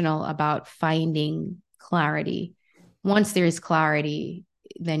intentional about finding clarity. Once there is clarity,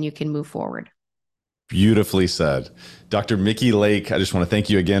 then you can move forward. Beautifully said. Dr. Mikki Lake, I just want to thank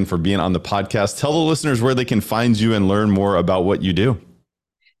you again for being on the podcast. Tell the listeners where they can find you and learn more about what you do.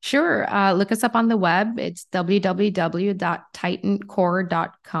 Sure. Look us up on the web. It's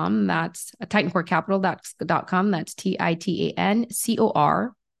www.titancore.com. That's titancorecapital.com. That's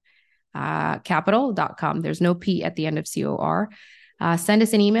TITANCOR capital.com. There's no P at the end of COR. Send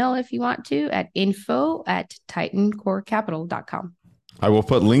us an email if you want to at info@titancorecapital.com. I will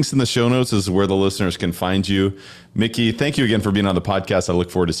put links in the show notes as where the listeners can find you. Mikki, thank you again for being on the podcast. I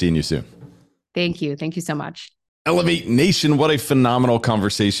look forward to seeing you soon. Thank you. Thank you so much. Elevate Nation, what a phenomenal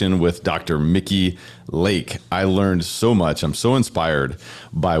conversation with Dr. Mikki Lake. I learned so much. I'm so inspired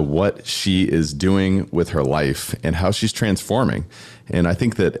by what she is doing with her life and how she's transforming. And I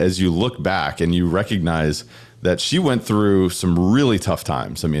think that as you look back and you recognize that she went through some really tough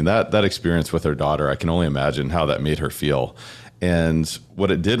times. I mean, that experience with her daughter, I can only imagine how that made her feel. And what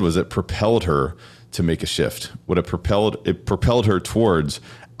it did was it propelled her to make a shift. It propelled her towards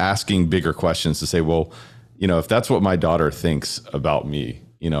asking bigger questions to say, well, if that's what my daughter thinks about me,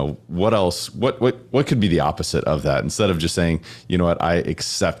 what else, what could be the opposite of that? Instead of just saying, I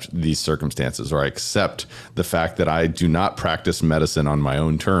accept these circumstances, or I accept the fact that I do not practice medicine on my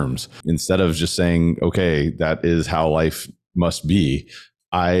own terms. Instead of just saying, okay, that is how life must be,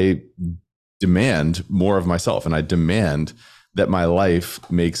 I demand more of myself, and I demand that my life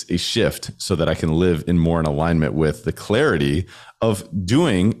makes a shift so that I can live in alignment with the clarity of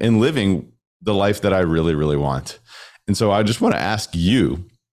doing and living the life that I really, really want. And so I just want to ask you,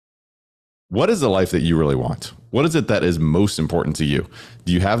 what is the life that you really want? What is it that is most important to you?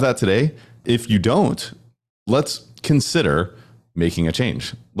 Do you have that today? If you don't, let's consider making a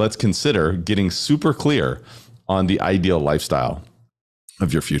change. Let's consider getting super clear on the ideal lifestyle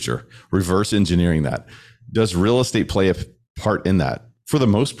of your future, reverse engineering that. Does real estate play a part in that? For the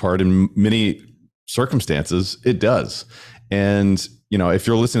most part, in many circumstances, it does. And, if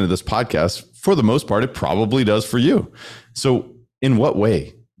you're listening to this podcast, for the most part, it probably does for you. So in what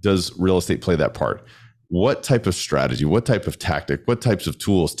way does real estate play that part? What type of strategy, what type of tactic, what types of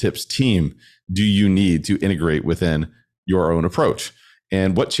tools, tips, team do you need to integrate within your own approach?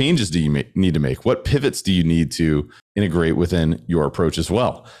 And what changes do you need to make? What pivots do you need to integrate within your approach as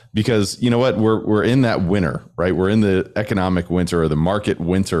well. Because you know what, we're in that winter, right? We're in the economic winter or the market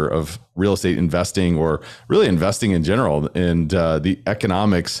winter of real estate investing, or really investing in general, and the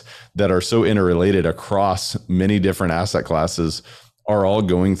economics that are so interrelated across many different asset classes are all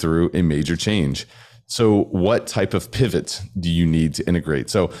going through a major change. So what type of pivot do you need to integrate?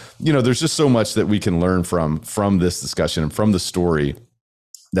 So, there's just so much that we can learn from this discussion and from the story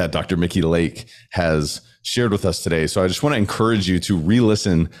that Dr. Mikki Lake has shared with us today. So I just want to encourage you to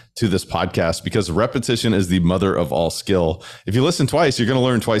re-listen to this podcast, because repetition is the mother of all skill. If you listen twice, you're going to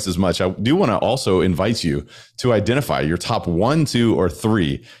learn twice as much. I do want to also invite you to identify your top 1, 2, or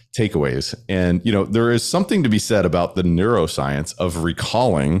 3 takeaways. And, there is something to be said about the neuroscience of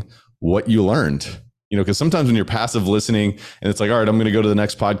recalling what you learned. Because sometimes when you're passive listening and it's like, all right, I'm going to go to the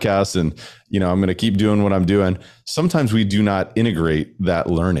next podcast and, I'm going to keep doing what I'm doing. Sometimes we do not integrate that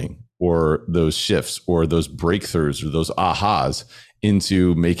learning or those shifts or those breakthroughs or those ahas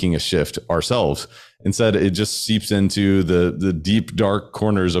into making a shift ourselves. Instead, it just seeps into the deep, dark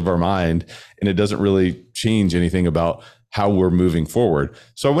corners of our mind, and it doesn't really change anything about how we're moving forward.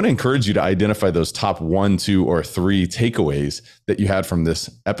 So I want to encourage you to identify those top 1, 2, or 3 takeaways that you had from this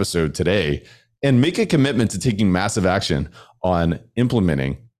episode today, and make a commitment to taking massive action on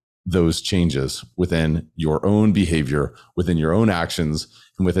implementing those changes within your own behavior, within your own actions,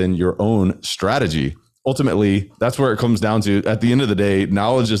 and within your own strategy. Ultimately, that's where it comes down to. At the end of the day,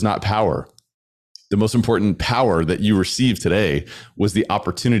 knowledge is not power. The most important power that you received today was the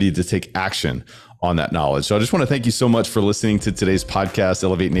opportunity to take action on that knowledge. So I just want to thank you so much for listening to today's podcast,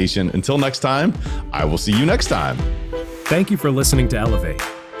 Elevate Nation. Until next time, I will see you next time. Thank you for listening to Elevate.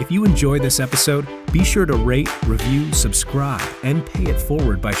 If you enjoyed this episode, be sure to rate, review, subscribe, and pay it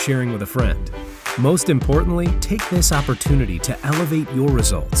forward by sharing with a friend. Most importantly, take this opportunity to elevate your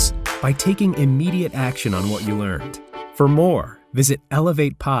results by taking immediate action on what you learned. For more, visit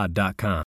elevatepod.com.